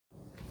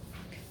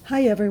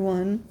Hi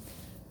everyone.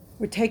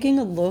 We're taking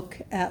a look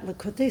at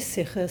Likutei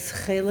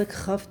Sichos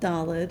Chelek Chaf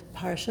Daled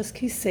Parshas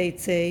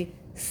Tetze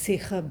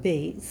Sicha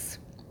Beis.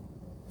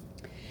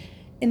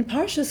 In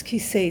Parshas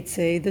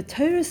Tetze, the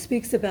Torah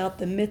speaks about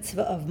the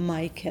mitzvah of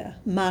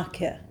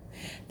makeh,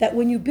 that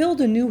when you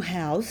build a new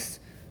house,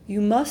 you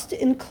must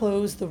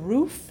enclose the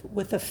roof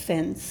with a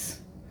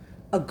fence,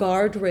 a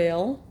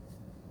guardrail,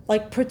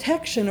 like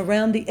protection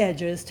around the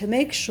edges to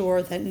make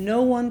sure that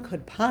no one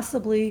could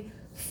possibly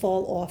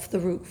fall off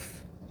the roof.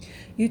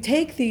 You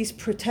take these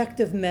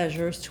protective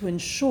measures to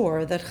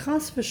ensure that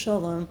chas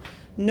v'shalom,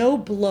 no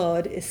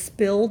blood is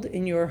spilled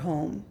in your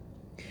home.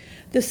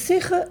 The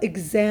Sicha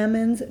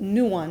examines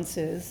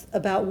nuances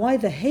about why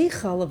the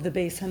Heichal of the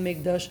Beis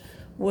Hamikdash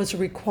was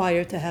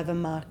required to have a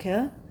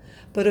makeh,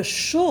 but a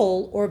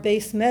shul or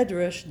Beis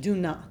Medrash do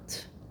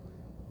not.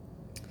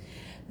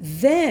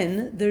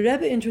 Then the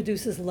Rebbe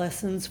introduces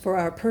lessons for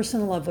our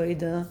personal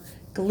avodah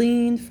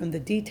gleaned from the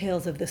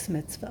details of this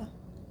mitzvah.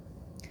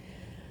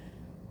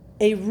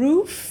 A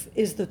roof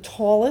is the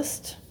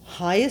tallest,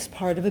 highest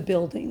part of a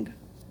building.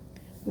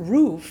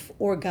 Roof,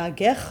 or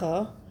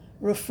gagecha,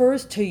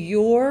 refers to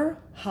your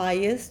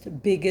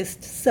highest,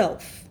 biggest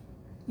self,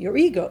 your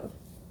ego.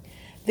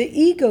 The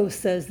ego,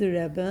 says the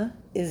Rebbe,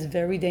 is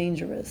very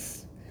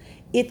dangerous.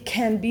 It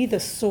can be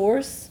the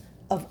source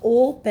of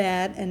all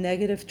bad and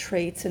negative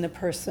traits in a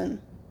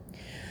person.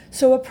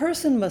 So a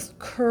person must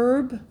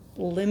curb,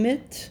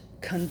 limit,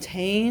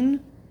 contain,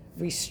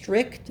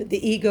 restrict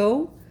the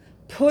ego,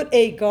 put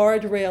a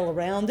guardrail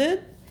around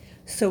it,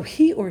 so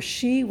he or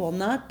she will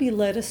not be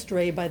led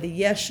astray by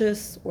the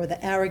yeshus or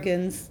the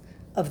arrogance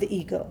of the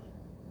ego.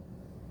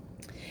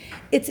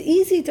 It's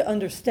easy to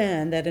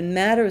understand that in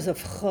matters of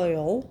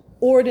chayil,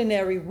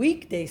 ordinary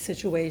weekday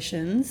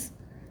situations,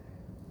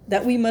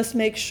 that we must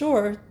make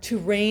sure to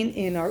rein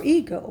in our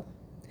ego.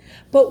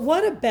 But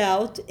what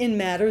about in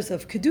matters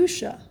of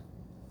kedusha?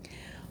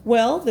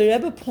 Well, the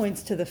Rebbe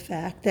points to the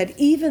fact that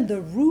even the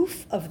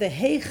roof of the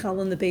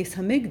Heichal in the Beis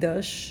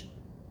Hamikdash,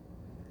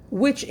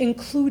 which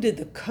included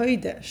the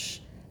Kodesh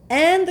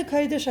and the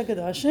Kodesh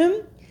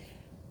HaKadoshim,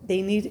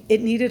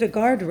 it needed a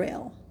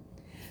guardrail.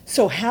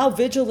 So how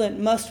vigilant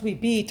must we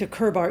be to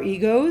curb our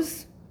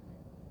egos?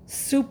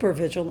 Super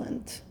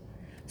vigilant.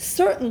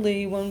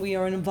 Certainly when we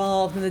are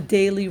involved in the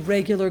daily,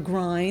 regular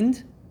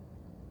grind,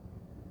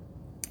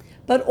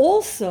 but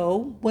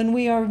also when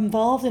we are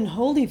involved in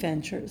holy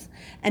ventures.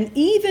 And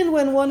even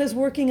when one is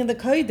working in the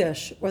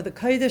Kodesh or the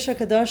Kodesh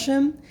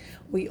HaKadoshim,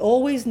 we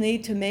always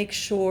need to make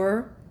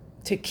sure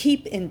to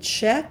keep in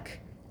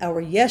check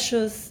our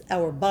yeshus,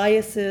 our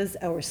biases,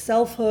 our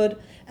selfhood,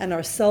 and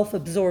our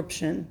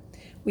self-absorption.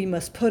 We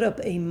must put up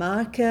a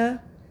makeh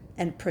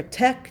and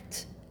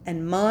protect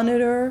and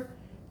monitor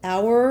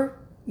our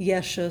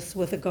yeshus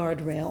with a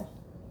guardrail.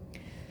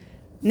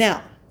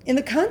 Now, in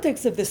the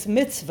context of this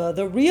mitzvah,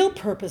 the real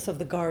purpose of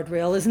the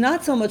guardrail is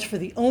not so much for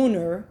the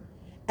owner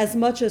as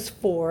much as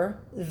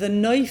for the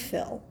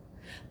noifel,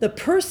 the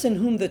person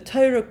whom the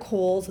Torah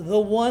calls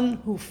the one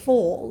who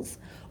falls,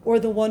 or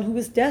the one who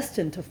is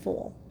destined to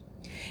fall.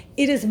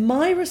 It is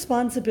my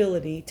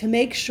responsibility to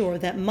make sure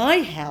that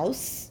my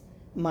house,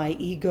 my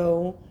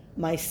ego,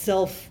 my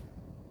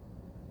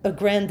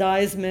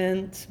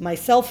self-aggrandizement, my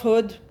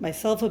selfhood, my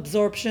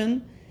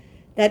self-absorption,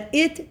 that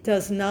it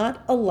does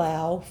not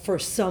allow for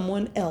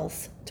someone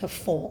else to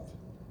fall.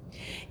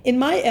 In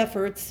my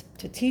efforts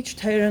to teach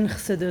Torah and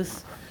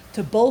Chassidus,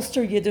 to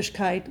bolster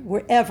Yiddishkeit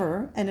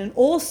wherever and in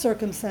all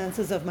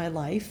circumstances of my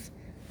life,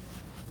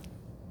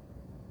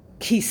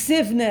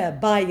 Kisivne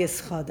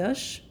bayis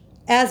chadash,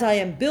 as I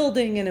am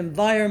building an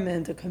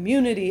environment, a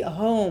community, a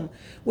home,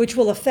 which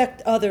will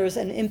affect others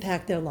and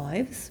impact their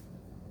lives,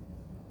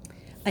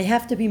 I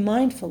have to be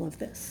mindful of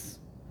this.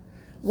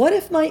 What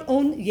if my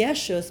own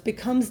yeshus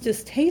becomes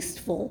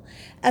distasteful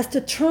as to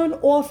turn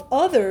off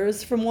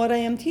others from what I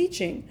am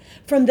teaching,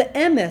 from the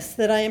emes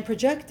that I am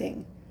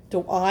projecting?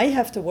 Do I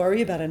have to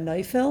worry about a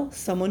neifel,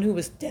 someone who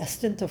was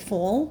destined to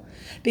fall,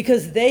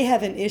 because they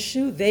have an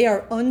issue, they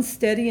are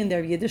unsteady in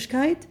their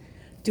Yiddishkeit?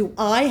 Do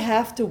I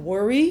have to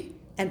worry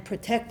and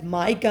protect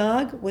my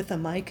Gog with a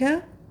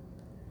makeh?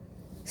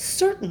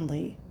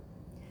 Certainly.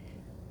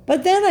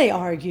 But then I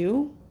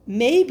argue,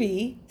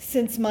 maybe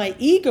since my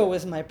ego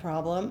is my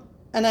problem,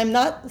 and I'm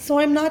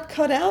not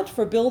cut out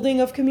for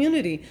building of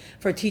community,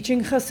 for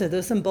teaching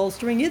Chassidus and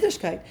bolstering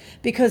Yiddishkeit,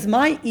 because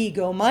my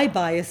ego, my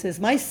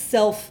biases, my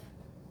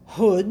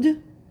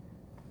selfhood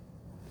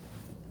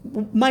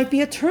might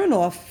be a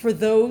turnoff for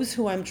those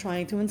who I'm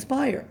trying to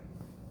inspire.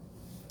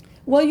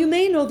 Well, you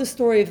may know the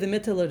story of the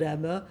Mitteler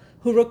Rebbe,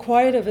 who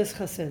required of his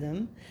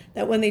Chassidim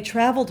that when they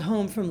traveled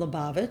home from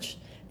Lubavitch,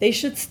 they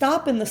should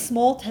stop in the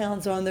small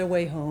towns on their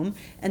way home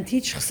and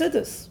teach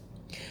Chassidus.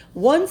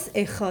 Once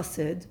a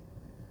Chassid,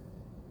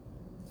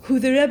 who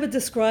the Rebbe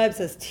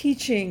describes as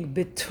teaching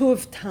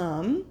b'tuv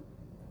tam,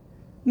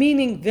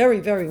 meaning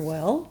very, very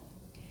well,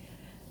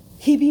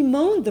 he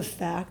bemoaned the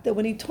fact that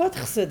when he taught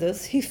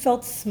Chassidus, he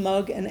felt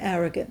smug and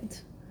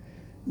arrogant.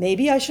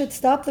 Maybe I should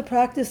stop the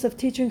practice of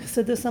teaching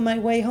Chassidus on my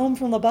way home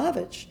from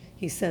Lubavitch,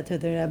 he said to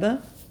the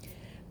Rebbe.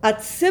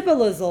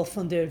 Atzibele soll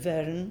von dir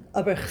werden,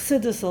 aber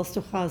Chassidus sollst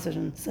du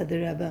chazeren, said the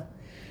Rebbe.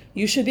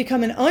 You should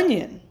become an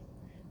onion,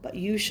 but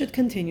you should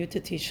continue to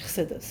teach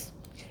Chassidus.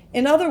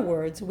 In other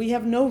words, we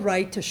have no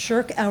right to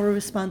shirk our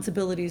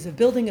responsibilities of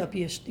building up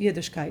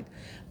Yiddishkeit,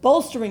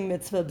 bolstering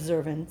mitzvah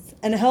observance,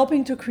 and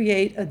helping to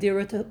create a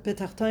dira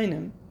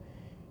b'tachtonim.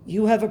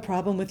 You have a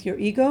problem with your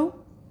ego?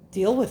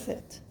 Deal with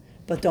it.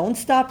 But don't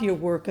stop your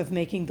work of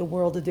making the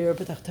world a dira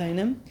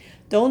b'tachtonim.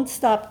 Don't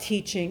stop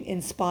teaching,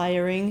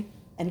 inspiring,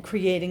 and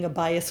creating a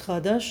bayis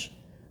chadash.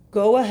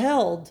 Go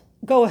ahead.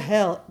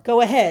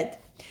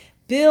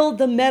 Build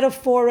the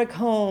metaphoric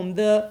home,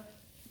 the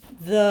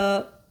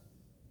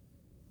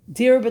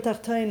Dir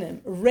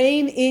b'tachtonim,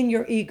 rein in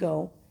your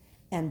ego,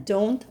 and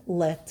don't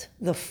let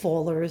the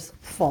fallers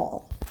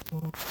fall.